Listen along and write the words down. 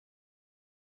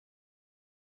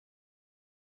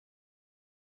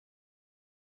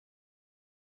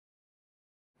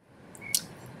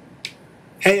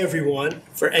Hey everyone,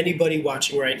 for anybody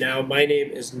watching right now, my name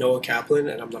is Noah Kaplan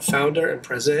and I'm the founder and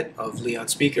president of Leon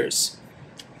Speakers.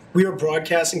 We are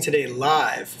broadcasting today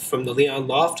live from the Leon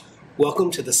Loft. Welcome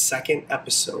to the second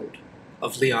episode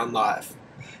of Leon Live.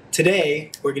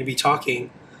 Today, we're going to be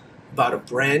talking about a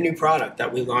brand new product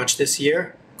that we launched this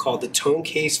year called the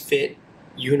Tonecase FIT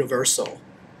Universal.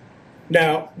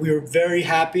 Now, we were very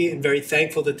happy and very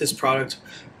thankful that this product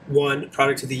won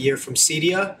Product of the Year from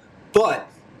CEDIA, but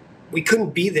we couldn't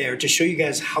be there to show you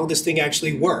guys how this thing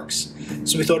actually works.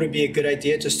 So we thought it'd be a good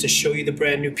idea just to show you the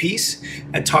brand new piece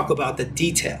and talk about the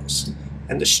details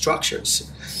and the structures.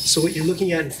 So what you're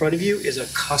looking at in front of you is a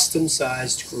custom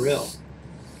sized grill.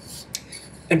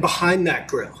 And behind that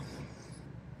grill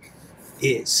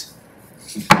is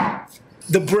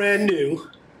the brand new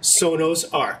Sonos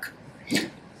Arc.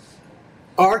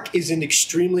 Arc is in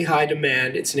extremely high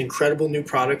demand. It's an incredible new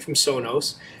product from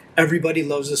Sonos. Everybody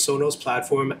loves the Sonos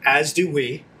platform, as do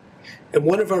we. And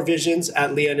one of our visions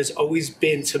at Leon has always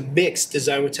been to mix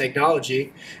design with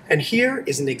technology. And here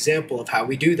is an example of how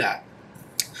we do that.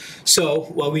 So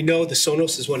while we know the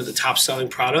Sonos is one of the top selling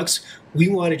products, we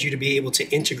wanted you to be able to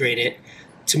integrate it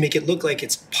to make it look like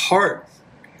it's part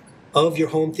of your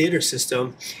home theater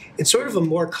system in sort of a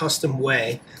more custom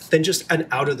way than just an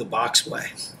out-of-the-box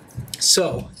way.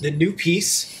 So the new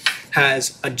piece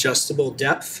has adjustable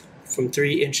depth from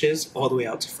 3 inches all the way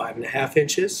out to 5.5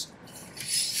 inches.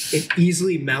 It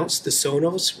easily mounts the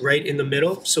Sonos right in the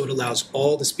middle, so it allows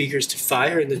all the speakers to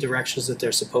fire in the directions that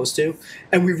they're supposed to.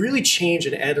 And we really changed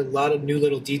and added a lot of new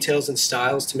little details and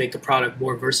styles to make the product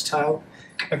more versatile.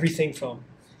 Everything from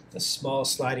the small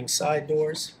sliding side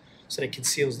doors, so that it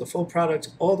conceals the full product,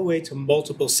 all the way to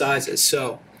multiple sizes.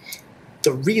 So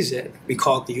the reason we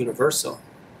call it the Universal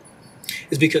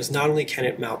is because not only can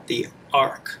it mount the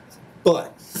Arc,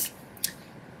 but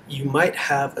you might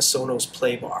have a Sonos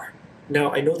play bar.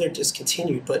 Now, I know they're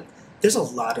discontinued, but there's a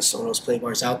lot of Sonos play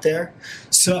bars out there.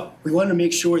 So we want to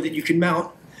make sure that you can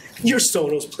mount your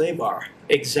Sonos play bar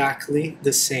exactly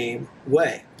the same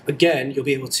way. Again, you'll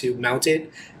be able to mount it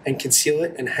and conceal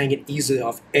it and hang it easily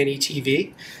off any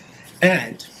TV.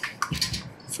 And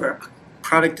for a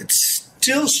product that's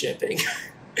still shipping,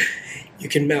 you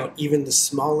can mount even the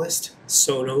smallest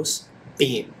Sonos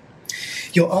beam.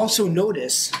 You'll also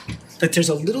notice that there's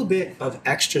a little bit of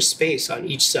extra space on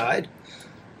each side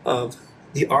of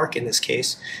the Arc in this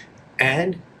case,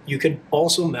 and you can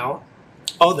also mount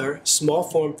other small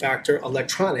form factor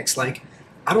electronics like,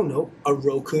 I don't know, a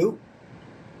Roku,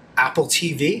 Apple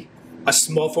TV, a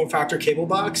small form factor cable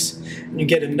box, and you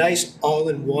get a nice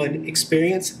all-in-one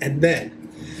experience. And then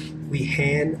we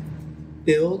hand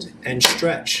build and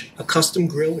stretch a custom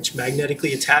grill which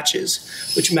magnetically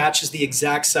attaches, which matches the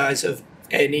exact size of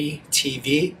any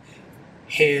TV,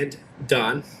 hand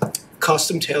done,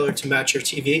 custom tailored to match your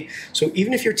TV. So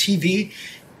even if your TV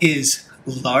is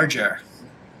larger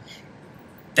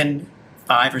than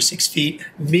 5 or 6 feet,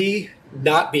 me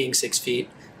not being 6 feet,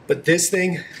 but this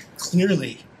thing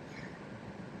clearly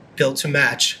built to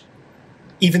match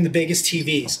even the biggest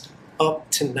TVs, up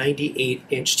to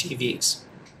 98-inch TVs.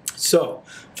 So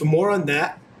for more on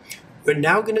that, we're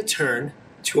now going to turn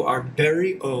to our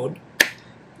very own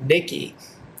Nickie.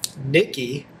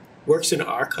 Nickie works in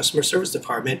our customer service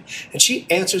department, and she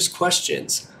answers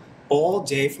questions all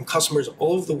day from customers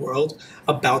all over the world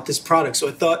about this product. So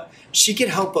I thought she could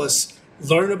help us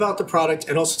learn about the product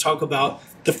and also talk about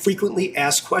the frequently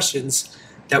asked questions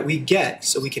that we get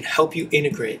so we can help you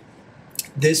integrate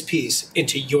this piece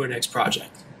into your next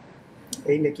project.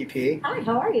 Hey, Nickie P. Hi,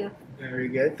 how are you? Very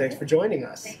good. Thanks for joining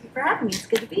us. Thank you for having me. It's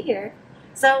good to be here.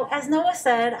 So, as Noah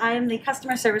said, I am the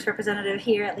customer service representative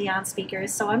here at Leon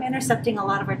Speakers, so I'm intercepting a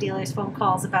lot of our dealers' phone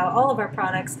calls about all of our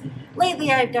products.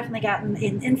 Lately, I've definitely gotten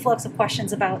an influx of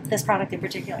questions about this product in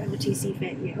particular, the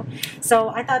TcFIT-U. So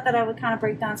I thought that I would kind of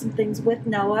break down some things with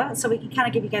Noah so we can kind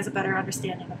of give you guys a better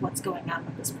understanding of what's going on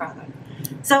with this product.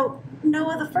 So,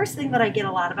 Noah, the first thing that I get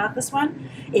a lot about this one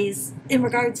is in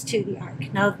regards to the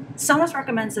Arc. Now, Sonos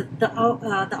recommends that the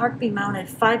Arc be mounted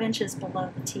 5 inches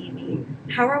below the TV.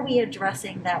 How are we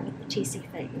addressing that with the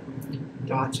TcFIT-U?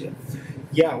 Gotcha.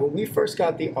 Yeah, when we first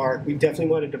got the Arc, we definitely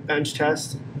wanted to bench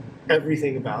test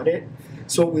everything about it.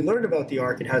 So what we learned about the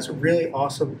Arc, it has a really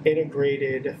awesome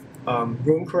integrated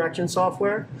room correction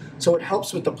software. So it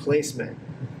helps with the placement,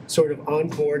 sort of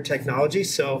on-board technology.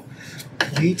 So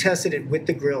we tested it with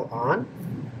the grill on,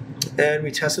 and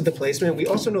we tested the placement. We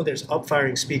also know there's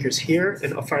up-firing speakers here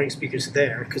and up-firing speakers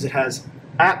there because it has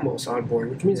Atmos on board,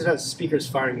 which means it has speakers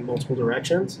firing in multiple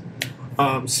directions.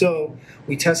 So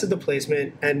we tested the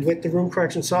placement, and with the room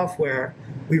correction software,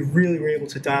 we really were able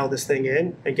to dial this thing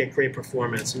in and get great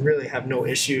performance and really have no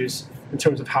issues in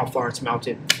terms of how far it's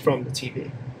mounted from the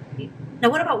TV. Now,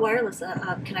 what about wireless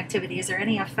connectivity? Is there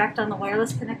any effect on the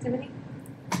wireless connectivity?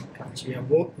 Gotcha. Yeah,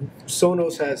 well,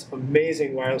 Sonos has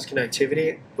amazing wireless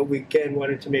connectivity, but we again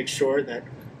wanted to make sure that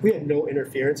we had no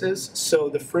interferences. So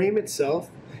the frame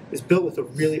itself is built with a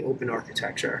really open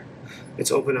architecture.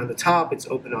 It's open on the top, it's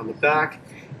open on the back,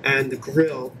 and the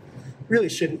grill really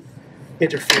shouldn't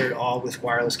interfere at all with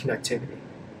wireless connectivity.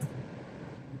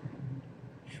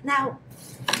 Now,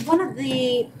 one of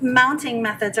the mounting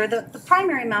methods, or the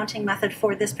primary mounting method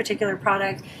for this particular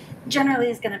product, generally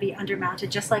is going to be undermounted,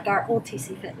 just like our old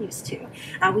TcFIT used to.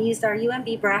 We used our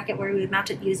UMB bracket where we would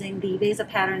mount it using the VESA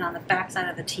pattern on the back side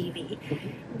of the TV.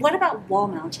 What about wall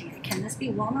mounting it? Can this be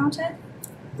wall mounted?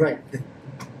 Right.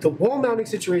 The wall mounting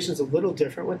situation is a little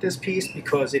different with this piece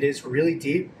because it is really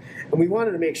deep, and we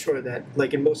wanted to make sure that,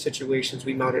 like in most situations,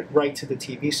 we mount it right to the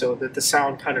TV so that the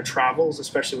sound kind of travels,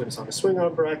 especially when it's on a swing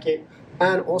arm bracket,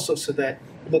 and also so that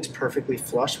it looks perfectly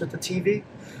flush with the TV.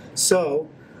 So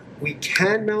we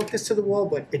can mount this to the wall,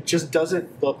 but it just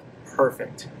doesn't look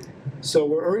perfect. So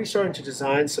we're already starting to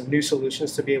design some new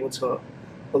solutions to be able to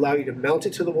allow you to mount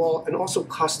it to the wall and also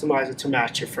customize it to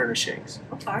match your furnishings.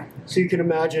 Okay. So you can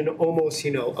imagine almost,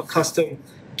 a custom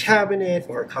cabinet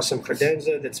or a custom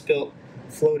credenza that's built,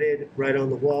 floated right on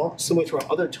the wall, similar to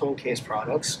our other Tonecase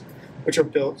products, which are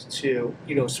built to,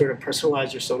 sort of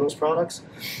personalize your Sonos products.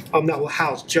 That will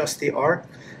house just the Arc,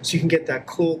 so you can get that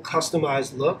cool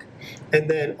customized look, and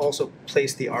then also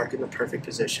place the Arc in the perfect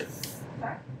position.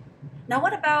 Okay. Now,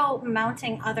 what about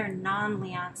mounting other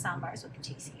non-Leon soundbars with the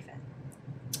TcFIT?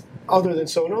 Other than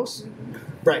Sonos?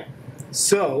 Right.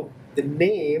 So the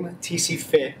name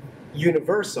TcFIT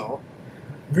Universal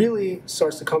really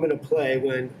starts to come into play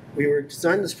when we were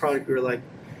designing this product. We were like,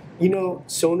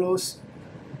 Sonos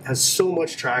has so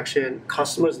much traction,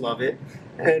 customers love it,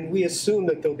 and we assume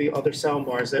that there'll be other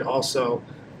soundbars that also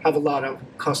have a lot of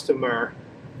customer,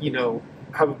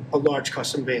 have a large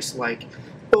customer base like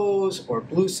Bose or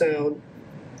Blue Sound,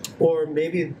 or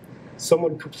maybe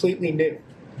someone completely new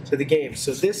to the game.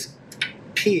 So this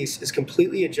piece is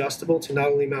completely adjustable to not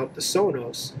only mount the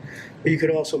Sonos, but you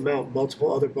could also mount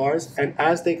multiple other bars, and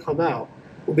as they come out,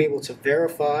 we'll be able to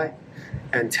verify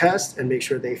and test and make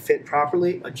sure they fit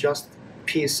properly, adjust the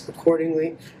piece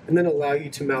accordingly, and then allow you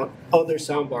to mount other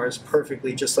soundbars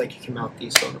perfectly, just like you can mount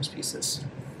these Sonos pieces.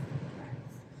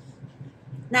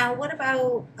 Now, what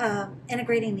about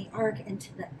integrating the Arc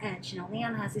into the Edge?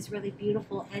 Leon has these really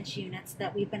beautiful Edge units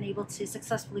that we've been able to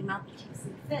successfully mount the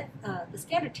TcFIT, the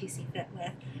standard TcFIT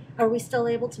with. Are we still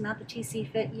able to mount the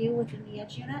TcFIT-U within the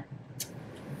Edge unit?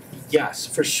 Yes,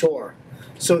 for sure.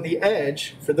 So the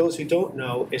Edge, for those who don't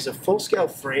know, is a full-scale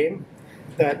frame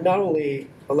that not only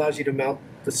allows you to mount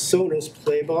the Sonos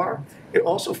play bar, it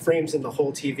also frames in the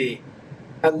whole TV.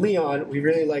 At Leon, we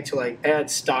really like to add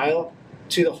style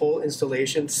to the whole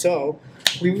installation, so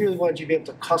we really wanted you to be able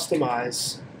to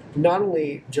customize not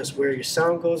only just where your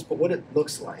sound goes, but what it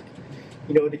looks like.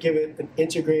 To give it an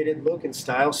integrated look and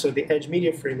style. So the Edge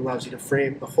Media Frame allows you to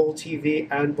frame the whole TV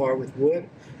and bar with wood,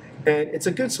 and it's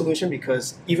a good solution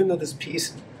because even though this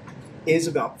piece is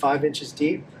about 5 inches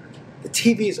deep, the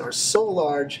TVs are so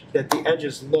large that the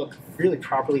edges look really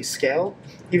properly scaled,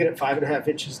 even at 5.5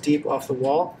 inches deep off the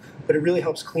wall, but it really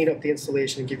helps clean up the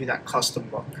installation and give you that custom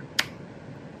look.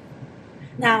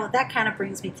 Now, that kind of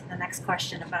brings me to the next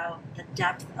question about the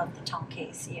depth of the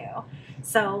Tonecase-U.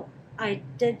 So I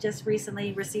did just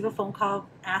recently receive a phone call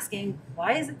asking,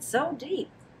 why is it so deep?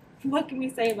 What can we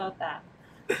say about that?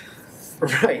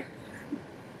 Right.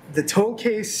 The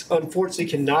Tonecase, unfortunately,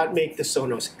 cannot make the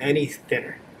Sonos any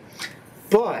thinner.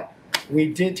 But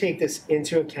we did take this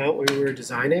into account when we were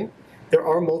designing. There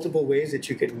are multiple ways that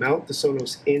you could mount the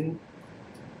Sonos in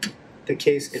the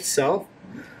case itself.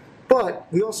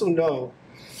 But we also know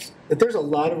that there's a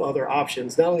lot of other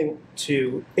options, not only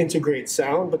to integrate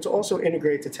sound, but to also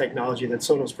integrate the technology that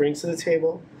Sonos brings to the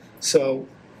table. So,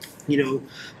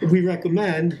 we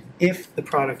recommend, if the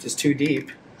product is too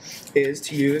deep, is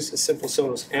to use a simple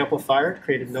Sonos amplifier to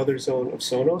create another zone of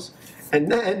Sonos.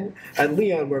 And then at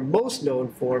Leon, we're most known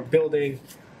for building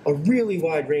a really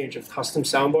wide range of custom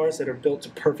soundbars that are built to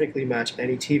perfectly match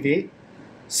any TV.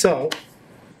 So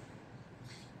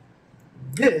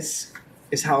this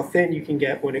is how thin you can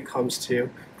get when it comes to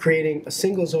creating a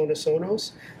single zone of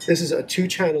Sonos. This is a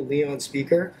 2-channel Leon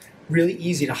speaker, really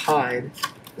easy to hide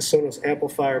the Sonos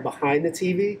amplifier behind the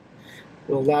TV. It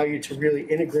will allow you to really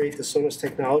integrate the Sonos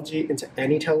technology into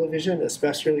any television,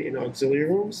 especially in auxiliary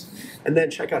rooms. And then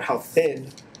check out how thin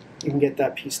you can get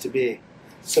that piece to be.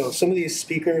 So some of these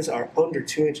speakers are under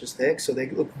 2 inches thick, so they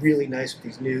look really nice with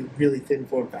these new, really thin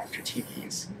form factor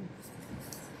TVs.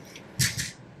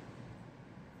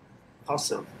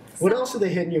 Awesome. What else are they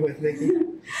hitting you with,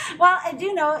 Nickie? Well, I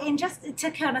do know, and just to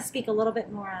kind of speak a little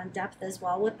bit more on depth as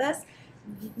well with this,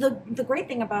 the great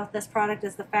thing about this product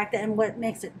is the fact that, and what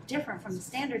makes it different from the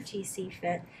standard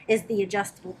TcFIT is the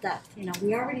adjustable depth. You know,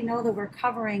 we already know that we're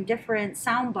covering different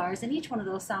sound bars, and each one of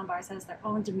those sound bars has their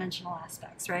own dimensional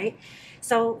aspects, right?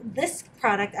 So this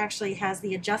product actually has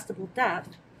the adjustable depth,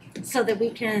 so that we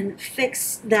can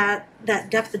fix that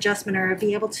depth adjustment or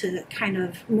be able to kind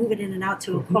of move it in and out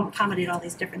to accommodate all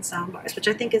these different sound bars, which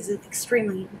I think is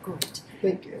extremely great.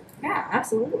 Thank you. Yeah,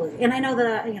 absolutely. And I know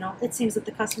that, it seems that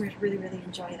the customers really, really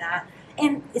enjoy that.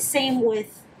 And same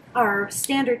with our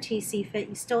standard TcFIT,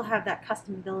 you still have that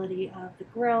customability of the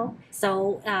grill.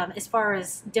 So as far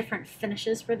as different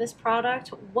finishes for this product,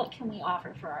 what can we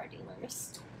offer for our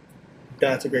dealers?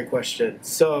 That's a great question.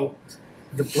 So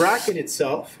the bracket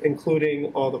itself, including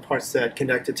all the parts that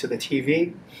connect it to the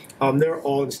TV, they're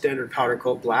all in standard powder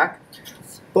coat black.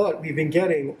 But we've been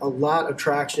getting a lot of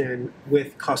traction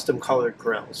with custom colored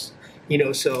grills.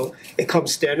 So it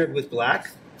comes standard with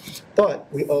black, but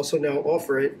we also now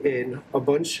offer it in a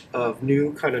bunch of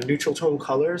new kind of neutral tone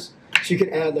colors. So you can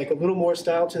add like a little more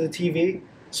style to the TV.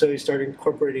 So you start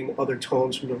incorporating other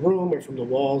tones from the room or from the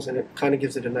walls, and it kind of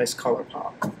gives it a nice color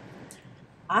pop.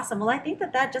 Awesome. Well, I think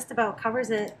that just about covers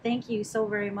it. Thank you so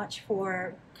very much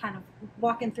for kind of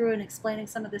walking through and explaining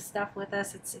some of this stuff with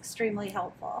us. It's extremely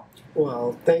helpful.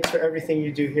 Well, thanks for everything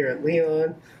you do here at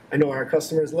Leon. I know our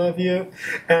customers love you.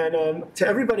 And to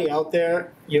everybody out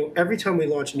there, every time we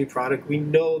launch a new product, we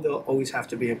know there'll always have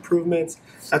to be improvements.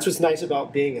 That's what's nice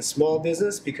about being a small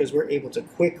business, because we're able to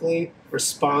quickly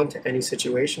respond to any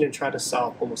situation and try to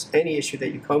solve almost any issue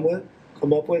that you come up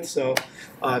with. So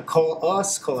call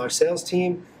us, call our sales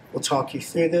team. We'll talk you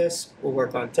through this. We'll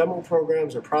work on demo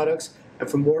programs or products. And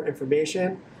for more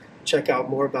information, check out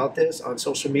more about this on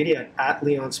social media at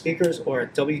Leon Speakers or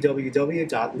at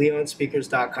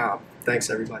www.leonspeakers.com. Thanks,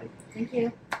 everybody. Thank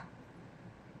you.